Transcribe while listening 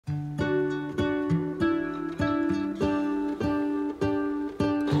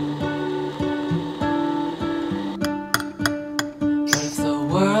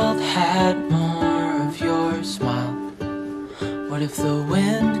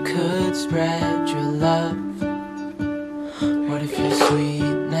you could spread your love? What if your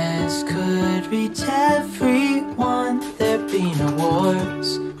sweetness could reach everyone? There'd be no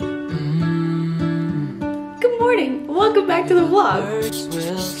wars. Good morning, welcome back to the vlog. Birds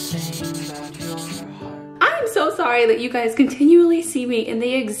will sing about your heart. I'm so sorry that you guys continually see me in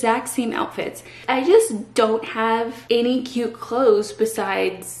the exact same outfits. I just don't have any cute clothes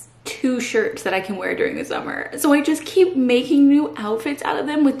besides 2 shirts that I can wear during the summer. So I just keep making new outfits out of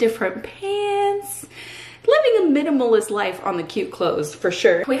them with different pants. Living a minimalist life on the cute clothes, for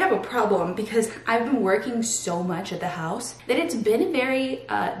sure. We have a problem because I've been working so much at the house that it's been a very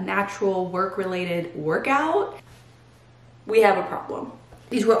natural work-related workout. We have a problem.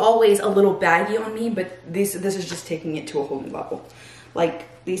 These were always a little baggy on me, but this is just taking it to a whole new level.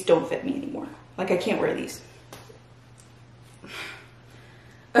 Like, these don't fit me anymore. Like, I can't wear these.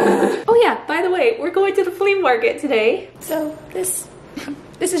 Oh yeah, by the way, we're going to the flea market today. So this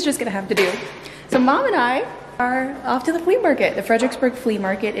is just gonna have to do. So Mom and I are off to the flea market. The Fredericksburg flea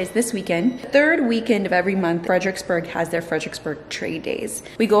market is this weekend. The 3rd weekend of every month, Fredericksburg has their Fredericksburg trade days.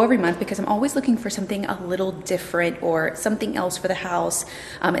 We go every month because I'm always looking for something a little different or something else for the house.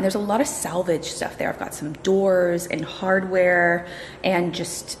 And there's a lot of salvage stuff there. I've got some doors and hardware and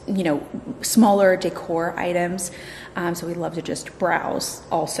just, you know, smaller decor items. So we love to just browse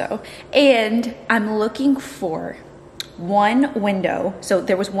also. And I'm looking for one window. So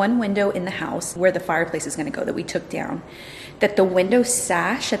there was one window in the house where the fireplace is going to go that we took down, that the window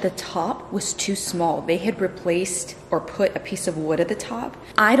sash at the top was too small. They had replaced or put a piece of wood at the top.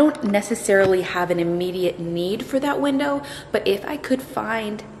 I don't necessarily have an immediate need for that window, but if I could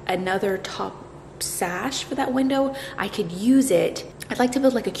find another top sash for that window, I could use it. I'd like to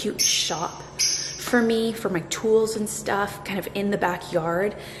build like a cute shop for me, for my tools and stuff, kind of in the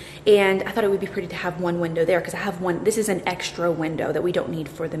backyard. And I thought it would be pretty to have one window there because I have one. This is an extra window that we don't need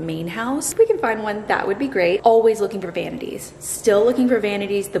for the main house. If we can find one, that would be great. Always looking for vanities. Still looking for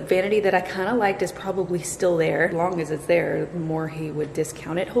vanities. The vanity that I kind of liked is probably still there. As long as it's there, the more he would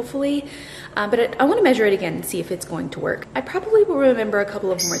discount it, hopefully. But I want to measure it again and see if it's going to work. I probably will remember a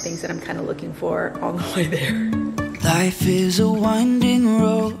couple of more things that I'm kind of looking for on the way there. Life is a winding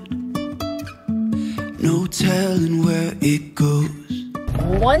road, no telling where it goes.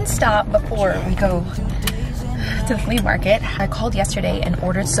 One stop before we go to the flea market. I called yesterday and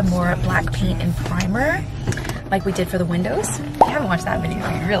ordered some more black paint and primer like we did for the windows. If you haven't watched that video,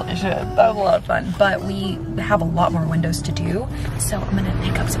 you really should. That was a lot of fun. But we have a lot more windows to do, so I'm gonna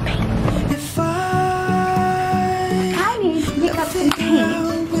pick up some paint. I need to pick up some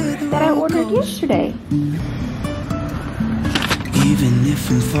paint that I ordered yesterday. Even if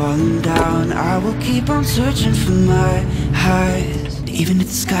I'm falling down, I will keep on searching for my highs. Even if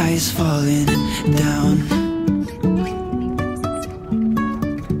the sky is falling down.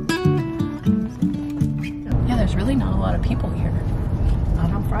 Yeah, there's really not a lot of people here.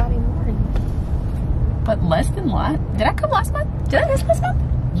 Not on Friday morning. But less than last. Did I come last month? Did I miss last month?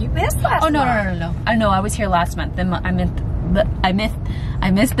 You missed last month. Oh, no. I know, I was here last month. Then I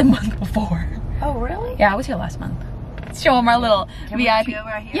missed the month before. Oh, really? Yeah, I was here last month. Show them our little Can VIP. we go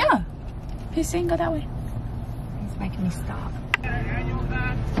right here? Yeah. He's saying go that way. He's making me stop.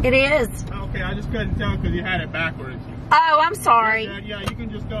 It is. Okay, I just couldn't tell because you had it backwards. Oh, I'm sorry. Yeah, you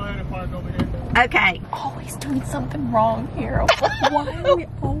can just go ahead and park over here. Okay. Always doing something wrong here. Why are we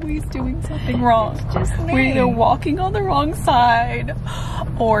always doing something wrong? It's just me. We're either walking on the wrong side,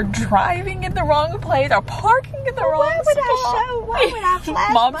 or driving in the wrong place, or parking in the wrong Why would spot. why would I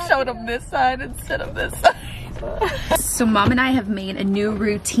flash? Mom showed him this side instead of this side. So Mom and I have made a new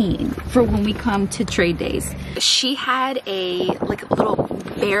routine for when we come to trade days. She had a little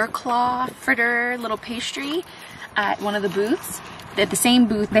bear claw fritter little pastry at one of the booths. At the same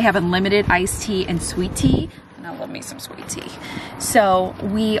booth, they have unlimited iced tea and sweet tea. And I love me some sweet tea. So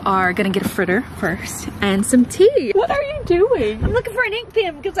we are gonna get a fritter first and some tea. What are you doing? I'm looking for an ink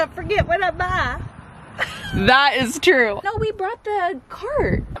pen because I forget what I buy. That is true. No, we brought the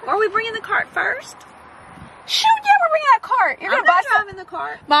cart. Are we bringing the cart first? Shoot, yeah, we're bringing that cart. You're gonna buy I'm not something. driving the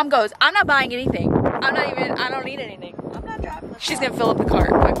cart. Mom goes, I'm not buying anything. I don't need anything. I'm not driving the She's gonna fill up the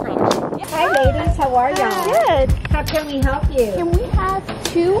cart, I promise you. Hi ladies, how are y'all? Good. How can we help you? Can we have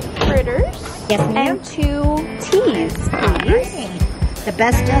 2 fritters Yes, ma'am. and 2 teas, please? The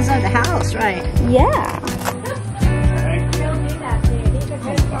best deals of the house, right? Yeah.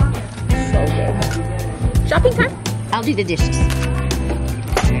 Shopping time? I'll do the dishes.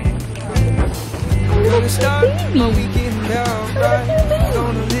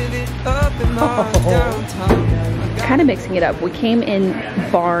 Kind of mixing it up. We came in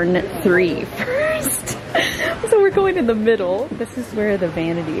barn 3 first. So we're going in the middle. This is where the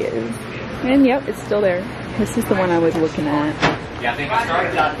vanity is. And yep, it's still there. This is the one I was looking at. Yeah, I think I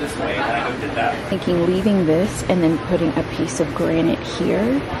started out this way and I looked at that. Thinking leaving this and then putting a piece of granite here,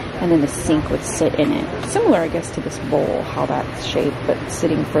 and then the sink would sit in it. Similar, I guess, to this bowl, how that's shaped, but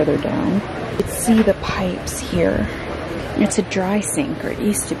sitting further down. You can see the pipes here. It's a dry sink, or it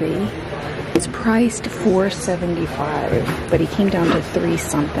used to be. It's priced $4.75, but he came down to $3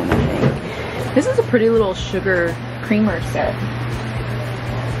 something, I think. This is a pretty little sugar creamer set.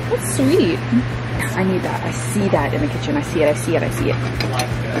 That's sweet. I need that. I see that in the kitchen. I see it. I see it. I see it.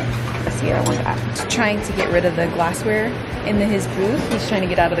 I see it. I want that. He's trying to get rid of the glassware in his booth. He's trying to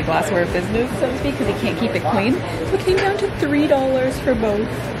get out of the glassware business, so to speak, because he can't keep it clean. So it came down to $3 for both.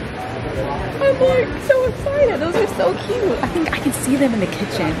 I'm like so excited. Those are so cute. I think I can see them in the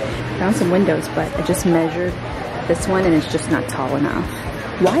kitchen. Found some windows, but I just measured this one and it's just not tall enough.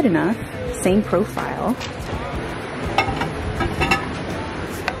 Wide enough. Same profile.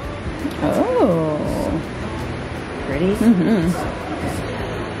 Oh, pretty.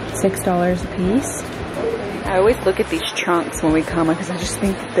 $6 a piece. I always look at these trunks when we come because I just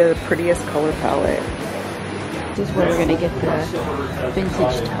think the prettiest color palette. This is where we're gonna get the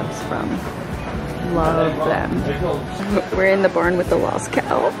vintage tubs from. Love them. We're in the barn with the lost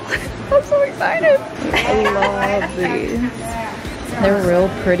cow. I'm so excited. I love these. They're real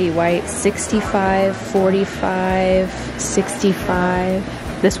pretty white. 65, 45, 65.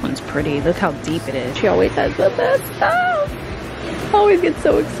 This one's pretty. Look how deep it is. She always has the best stuff. I always get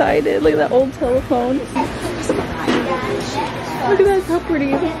so excited. Look at that old telephone. Look at that, how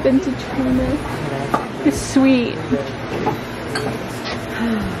pretty the vintage phone is. It's sweet.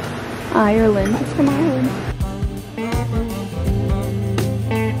 Ireland. It's from Ireland.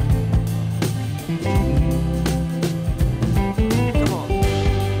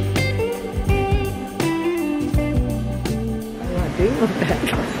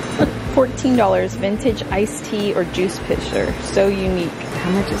 $14 vintage iced tea or juice pitcher. So unique. How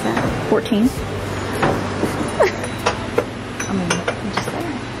much is that? 14? I mean, I'm just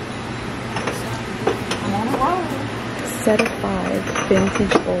saying. I'm on a roll. Set of 5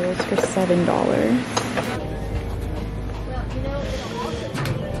 vintage bowls for $7.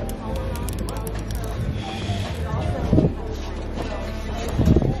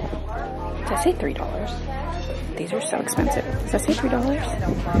 Does that say $3? These are so expensive. Does that say $3?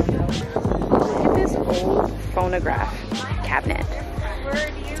 Look at this old phonograph cabinet.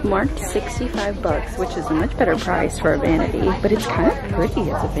 It's marked 65 bucks, which is a much better price for a vanity, but it's kind of pretty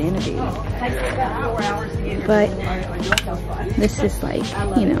as a vanity. But this is like,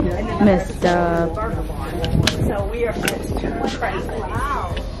 you know, messed up.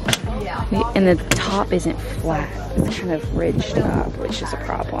 And the top isn't flat. It's kind of ridged up, which is a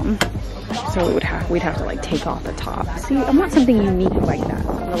problem. So we'd have to like take off the top. See, I want something unique like that.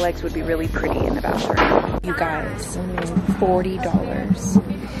 The legs would be really pretty in the bathroom. You guys,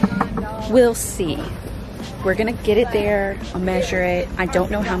 $40. We'll see. We're gonna get it there, I'll measure it. I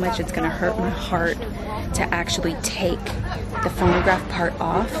don't know how much it's gonna hurt my heart to actually take the phonograph part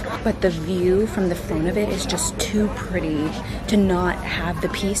off, but the view from the front of it is just too pretty to not have the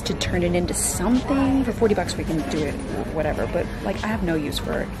piece to turn it into something. For 40 bucks we can do it, whatever, but like I have no use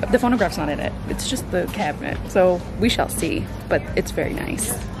for it. The phonograph's not in it, it's just the cabinet, so we shall see, but it's very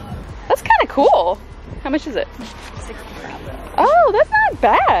nice. That's kind of cool. How much is it? $65. Oh, that's not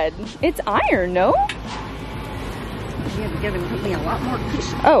bad. It's iron, no? You're gonna put me a lot more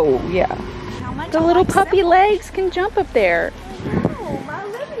cushion. Oh, yeah. The little puppy legs can jump up there. Oh, my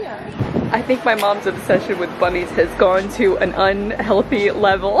Olivia. I think my mom's obsession with bunnies has gone to an unhealthy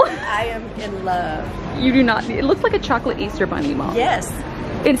level. I am in love. You do not, it looks like a chocolate Easter bunny, Mom. Yes.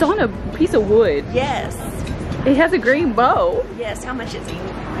 It's on a piece of wood. Yes. It has a green bow. Yes. How much is he?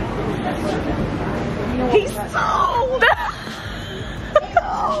 He's sold.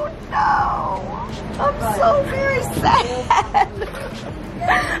 Oh no. I'm so very sad.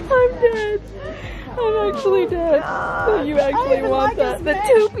 I'm dead. I'm actually dead. So you actually want that. The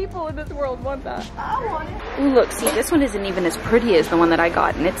 2 people in this world want that. I want it. Ooh, look, see, this one isn't even as pretty as the one that I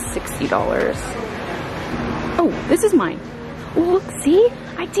got, and it's $60. Oh, this is mine. Oh, look, see?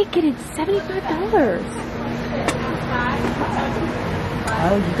 I did get it $75.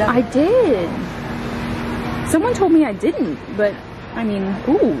 Oh, you got I did. Someone told me I didn't, but I mean,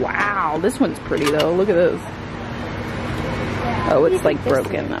 ooh, wow. This one's pretty though. Look at this. Oh, it's like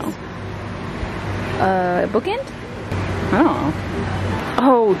broken though. Bookend? I don't know.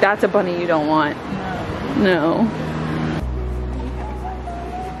 Oh, that's a bunny you don't want. No.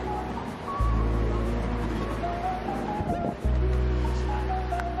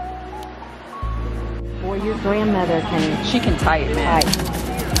 Boy, your grandmother can. She can type, man.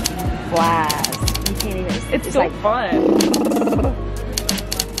 Flies. You can't even. It's so like fun.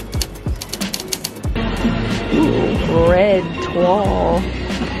 Ooh, red toile.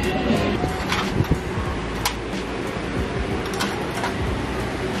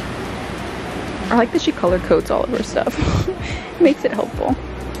 I like that she color codes all of her stuff. Makes it helpful.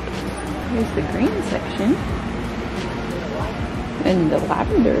 Here's the green section. And the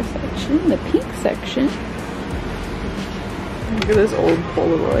lavender section, the pink section. Look at this old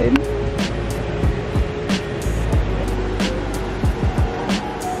Polaroid.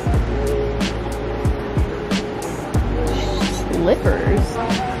 Slippers.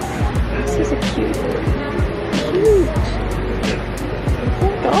 This is a cute.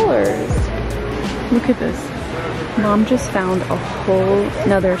 $4. Look at this. Mom just found a whole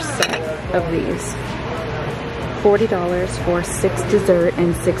nother set of these. $40 for 6 dessert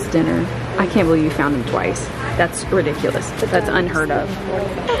and 6 dinner. I can't believe you found them twice. That's ridiculous. That's unheard of.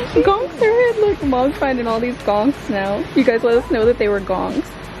 Gonks are here. Look, Mom's finding all these gonks now. You guys let us know that they were gonks.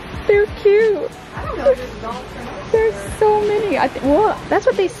 They're cute. I don't know if it's gonks or not. There's so many. Well, that's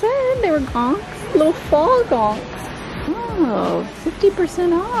what they said. They were gonks. Little fall gonks. Oh,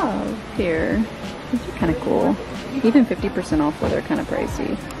 50% off here. These are kind of cool. Even 50% off, well, they're kind of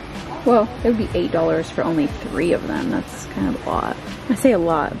pricey. Well, it would be $8 for only 3 of them. That's kind of a lot. I say a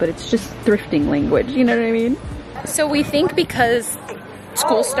lot, but it's just thrifting language. You know what I mean? So we think because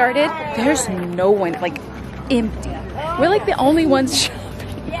school started, there's no one, like, empty. We're like the only ones shopping.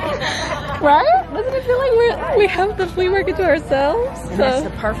 Right? Doesn't it feel like we have the flea market to ourselves? And that's the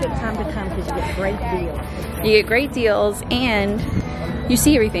perfect time to come because you get great deals. You get great deals and you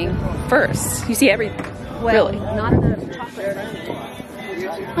see everything first. You see everything. Well, really? Not enough chocolate.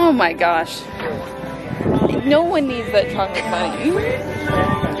 Oh my gosh. No one needs that chocolate bunny.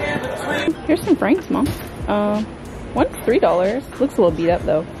 Here's some Franks, Mom. One's $3. Looks a little beat up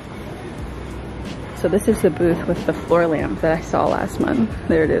though. So this is the booth with the floor lamp that I saw last month.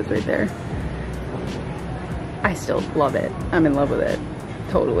 There it is right there. I still love it. I'm in love with it.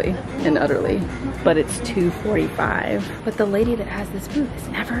 Totally and utterly. But it's $2.45. But the lady that has this booth is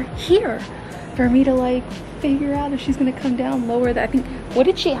never here for me to like figure out if she's gonna come down lower that. I think,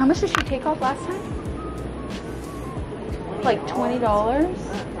 how much did she take off last time? Like $20.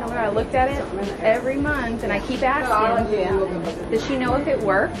 I looked at it every month and I keep asking, does she know if it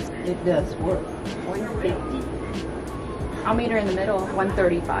works? It does work. 150. I'll meet her in the middle,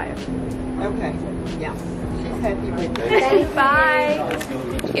 135. Okay. Yeah. She's happy with it. Bye.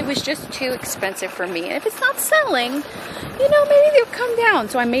 It was just too expensive for me. And if it's not selling, you know, maybe they'll come down.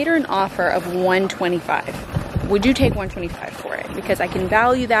 So I made her an offer of $125. Would you take $125 for it? Because I can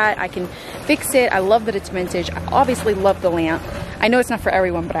value that. I can fix it. I love that it's vintage. I obviously love the lamp. I know it's not for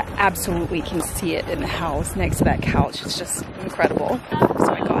everyone, but I absolutely can see it in the house next to that couch. It's just incredible.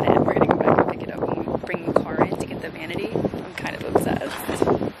 So I got it. We're gonna go back and pick it up and bring the car in to get the vanity. I'm kind of obsessed.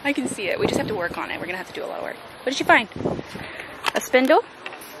 I can see it. We just have to work on it. We're gonna have to do it lower. What did she find? A spindle?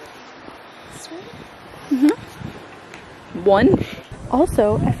 One.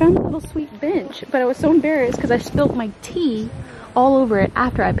 Also, I found a little sweet bench, but I was so embarrassed because I spilled my tea all over it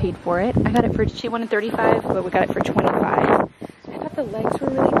after I paid for it. I got it for, she wanted $35, but we got it for $25. I thought the legs were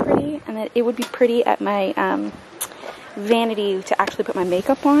really pretty and that it would be pretty at my vanity to actually put my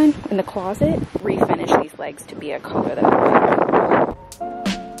makeup on in the closet. Refinish these legs to be a color that I like.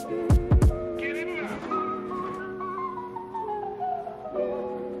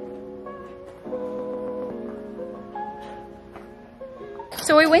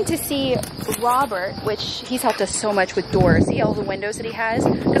 So we went to see Robert, which he's helped us so much with doors. See all the windows that he has?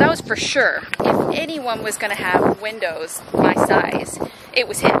 Because I was for sure, if anyone was gonna have windows my size, it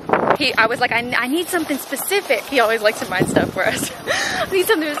was him. I was like, I need something specific. He always likes to find stuff for us. I need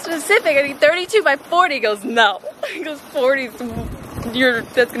something specific. I need 32 by 40. He goes, no. He goes, 40,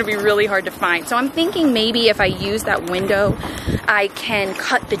 that's gonna be really hard to find. So I'm thinking maybe if I use that window, I can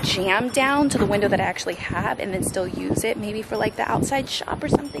cut the jamb down to the window that I actually have and then still use it maybe for like the outside shop or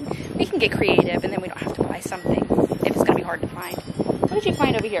something. We can get creative and then we don't have to buy something if it's gonna be hard to find. What did you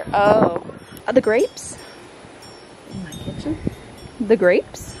find over here? Oh, the grapes? In my kitchen. The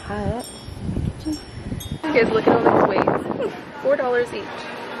grapes? High up in my kitchen. You guys look at all these weights. $4 each.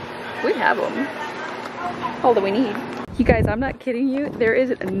 We have them. All that we need. You guys, I'm not kidding you. There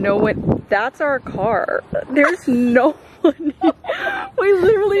is no one. That's our car. There's no one. We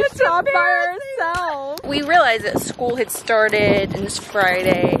literally stopped by ourselves. We realized that school had started and it's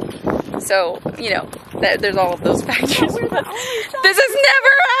Friday. So, you know, there's all of those factors. This has never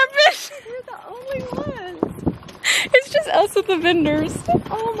happened. We're the only ones. It's just us at the vendors.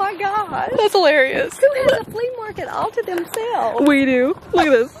 Oh my gosh. That's hilarious. Who has a flea market all to themselves? We do. Look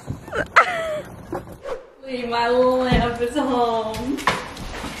at this. My lamp is home.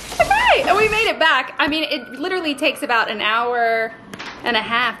 Okay, and we made it back. I mean, it literally takes about an hour and a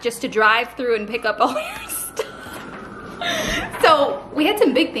half just to drive through and pick up all your stuff. So we had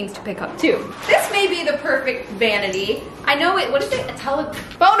some big things to pick up too. This may be the perfect vanity. I know it, what is it? A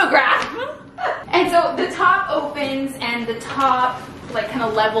phonograph. And so the top opens and the top like kind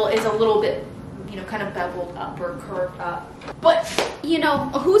of level is a little bit, you know, kind of beveled up or curved up. But you know,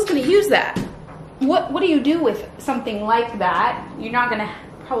 who's gonna use that? What do you do with something like that? You're not gonna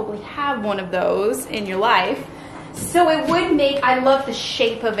probably have one of those in your life. So it would make, I love the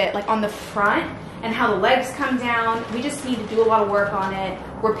shape of it, like on the front and how the legs come down. We just need to do a lot of work on it,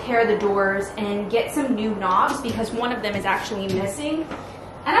 repair the doors and get some new knobs because one of them is actually missing.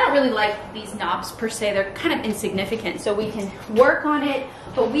 And I don't really like these knobs per se, they're kind of insignificant. So we can work on it,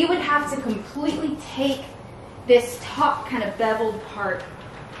 but we would have to completely take this top kind of beveled part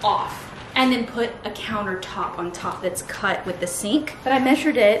off and then put a countertop on top that's cut with the sink. But I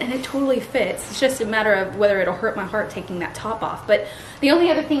measured it and it totally fits. It's just a matter of whether it'll hurt my heart taking that top off. But the only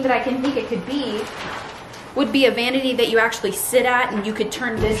other thing that I can think it could be would be a vanity that you actually sit at, and you could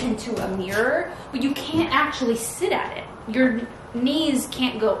turn this into a mirror, but you can't actually sit at it. Your knees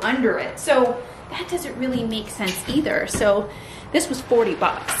can't go under it. So that doesn't really make sense either. So this was 40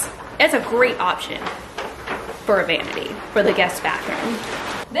 bucks. It's a great option for a vanity for the guest bathroom.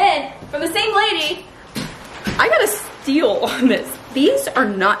 Then, from the same lady, I got a steal on this. These are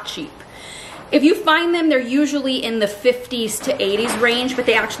not cheap. If you find them, they're usually in the 50s to 80s range, but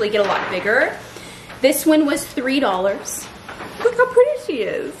they actually get a lot bigger. This one was $3. Look how pretty she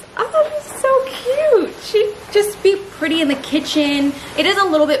is. Oh, she's so cute. She'd just be pretty in the kitchen. It is a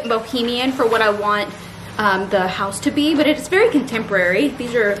little bit bohemian for what I want the house to be, but it's very contemporary.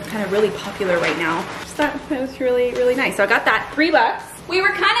 These are kind of really popular right now. Just thought it was really, really nice. So I got that, $3. We were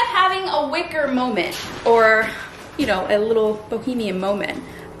kind of having a wicker moment, or, you know, a little bohemian moment.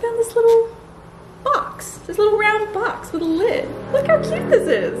 I found this little box, this little round box with a lid. Look how cute this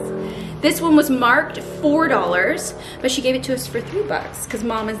is. This one was marked $4, but she gave it to us for $3 because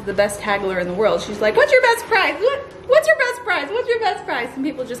Mom is the best haggler in the world. She's like, what's your best price? What's your best price? What's your best price? And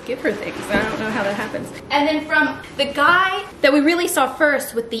people just give her things. I don't know how that happens. And then from the guy that we really saw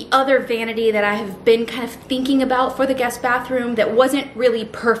first with the other vanity that I have been kind of thinking about for the guest bathroom that wasn't really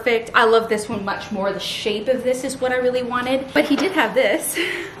perfect. I love this one much more. The shape of this is what I really wanted. But he did have this.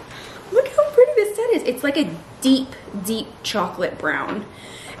 Look how pretty this set is. It's like a deep, deep chocolate brown.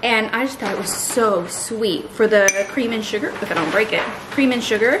 And I just thought it was so sweet for the cream and sugar. If I don't break it, cream and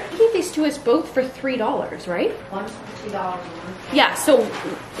sugar. He gave these to us both for $3, right? One's for $2. Yeah, so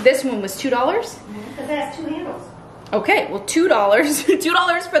this one was $2? Because it has 2 handles. Okay, well $2.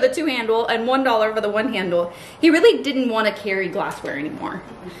 $2 for the 2 handle and $1 for the 1 handle. He really didn't want to carry glassware anymore.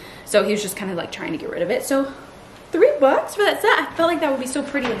 So he was just kind of like trying to get rid of it. So $3 for that set. I felt like that would be so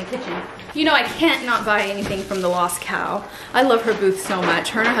pretty in the kitchen. You know, I can't not buy anything from the Lost Cow. I love her booth so much.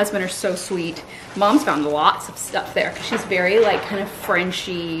 Her and her husband are so sweet. Mom's found lots of stuff there because she's very like kind of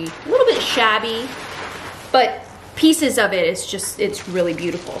Frenchy, a little bit shabby, but pieces of it is just, it's really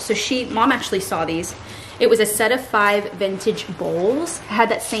beautiful. So Mom actually saw these. It was a set of 5 vintage bowls. It had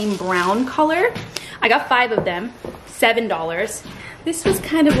that same brown color. I got 5 of them, $7. This was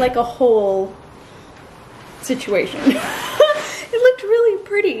kind of like a whole situation. It looked really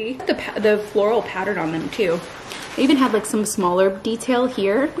pretty. The floral pattern on them too. They even had like some smaller detail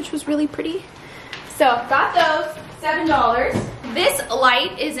here, which was really pretty. So got those, $7. This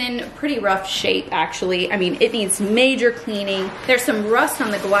light is in pretty rough shape actually. I mean, it needs major cleaning. There's some rust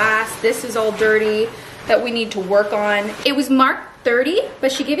on the glass. This is all dirty that we need to work on. It was marked $30,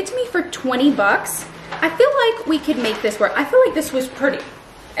 but she gave it to me for $20. I feel like we could make this work. I feel like this was pretty.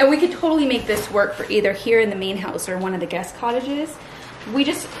 And we could totally make this work for either here in the main house or one of the guest cottages. We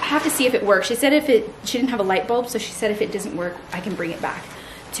just have to see if it works. She said she didn't have a light bulb, so she said if it doesn't work, I can bring it back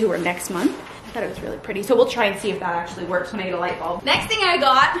to her next month. I thought it was really pretty. So we'll try and see if that actually works when I get a light bulb. Next thing I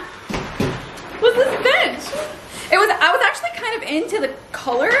got was this bench. I was actually kind of into the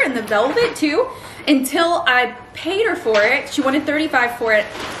color and the velvet too, until I paid her for it. She wanted $35 for it.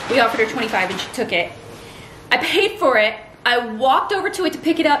 We offered her $25 and she took it. I paid for it. I walked over to it to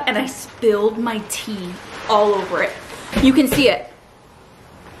pick it up and I spilled my tea all over it. You can see it.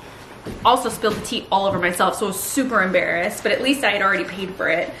 Also spilled the tea all over myself, so I was super embarrassed, but at least I had already paid for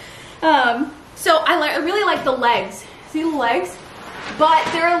it. So I really like the legs. See the legs? But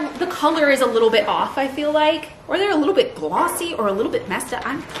the color is a little bit off, I feel like. Or they're a little bit glossy or a little bit messed up.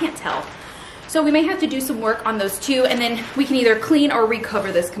 I can't tell. So we may have to do some work on those too, and then we can either clean or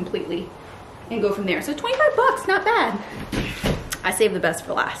recover this completely and go from there. So 25 bucks, not bad. I saved the best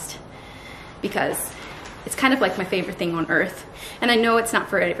for last because it's kind of like my favorite thing on earth. And I know it's not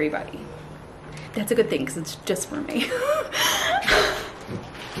for everybody. That's a good thing because it's just for me.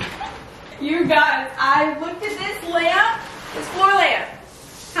 You guys, I looked at this lamp, this floor lamp.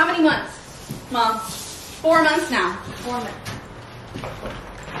 How many months, Mom? 4 months now. 4 months.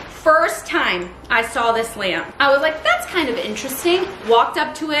 First time I saw this lamp, I was like, that's kind of interesting. Walked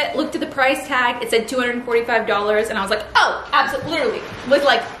up to it, looked at the price tag. It said $245, and I was like, oh, absolutely, literally, was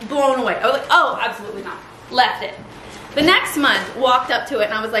like blown away. I was like, oh, absolutely not. Left it. The next month, walked up to it,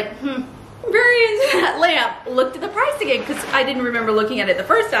 and I was like, I'm very into that lamp. Looked at the price again, because I didn't remember looking at it the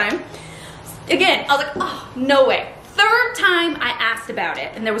first time. Again, I was like, oh, no way. Third time I asked about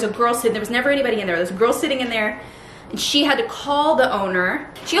it, and there was a girl sitting, there was never anybody in there. There was a girl sitting in there, and she had to call the owner.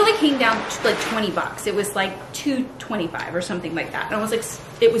 She only came down to like 20 bucks. It was like $225 or something like that. And I was like,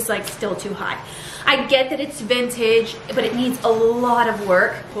 it was like still too high. I get that it's vintage, but it needs a lot of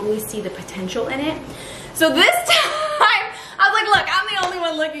work. Totally see the potential in it. So this time, I was like, look, I'm the only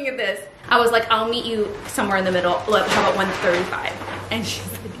one looking at this. I was like, I'll meet you somewhere in the middle. Look, how about 135? And she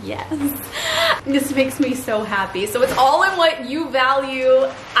said, yes. This makes me so happy. So it's all in what you value.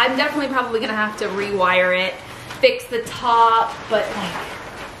 I'm definitely probably gonna have to rewire it, fix the top, but like,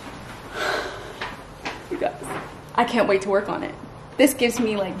 you guys, I can't wait to work on it. This gives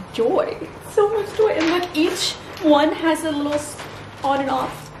me like joy, so much joy. And look, each one has a little on and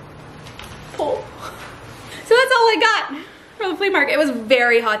off pull. So that's all I got for the flea market. It was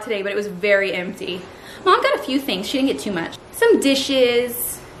very hot today, but it was very empty. Mom got a few things. She didn't get too much. Some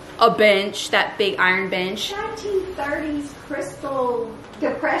dishes, a bench, that big iron bench. 1930s crystal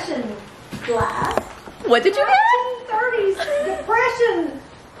depression glass. What did you get? 1930s depression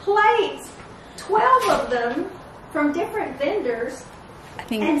plates. 12 of them from different vendors. I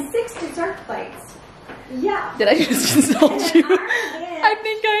think. And 6 dessert plates. Yeah. Did I just insult you? I I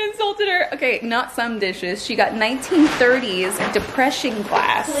think I insulted her. Okay, not some dishes. She got 1930s depression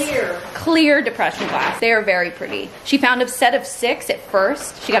glass. Clear depression glass. They are very pretty. She found a set of 6 at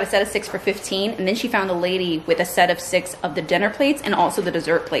first. She got a set of 6 for 15, and then she found a lady with a set of 6 of the dinner plates and also the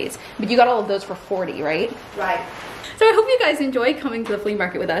dessert plates. But you got all of those for 40, right? Right. So I hope you guys enjoy coming to the flea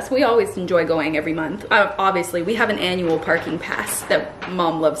market with us. We always enjoy going every month. Obviously, we have an annual parking pass that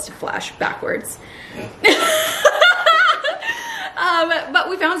Mom loves to flash backwards. But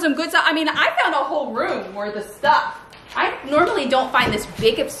we found some good stuff. I mean, I found a whole room worth of stuff. I normally don't find this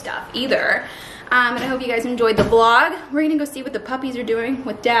big of stuff either. And I hope you guys enjoyed the vlog. We're gonna go see what the puppies are doing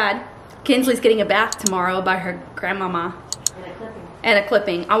with Dad. Kinsley's getting a bath tomorrow by her grandmama. And a clipping. And a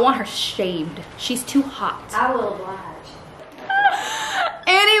clipping. I want her shaved. She's too hot. I will oblige.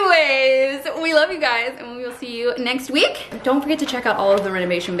 Anyways, we love you guys, and we will see you next week. Don't forget to check out all of the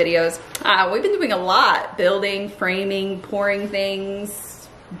renovation videos. We've been doing a lot. Building, framing, pouring things,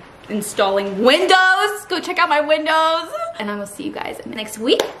 installing windows. Go check out my windows. And I will see you guys next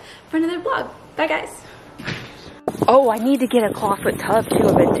week for another vlog. Bye, guys. Oh, I need to get a clawfoot tub too,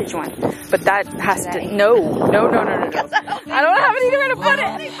 a vintage one. But that has to, no. I don't have anywhere to put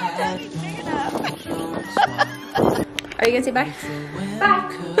it. Are you gonna say bye? Bye.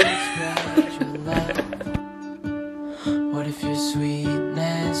 What if your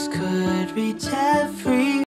sweetness could reach every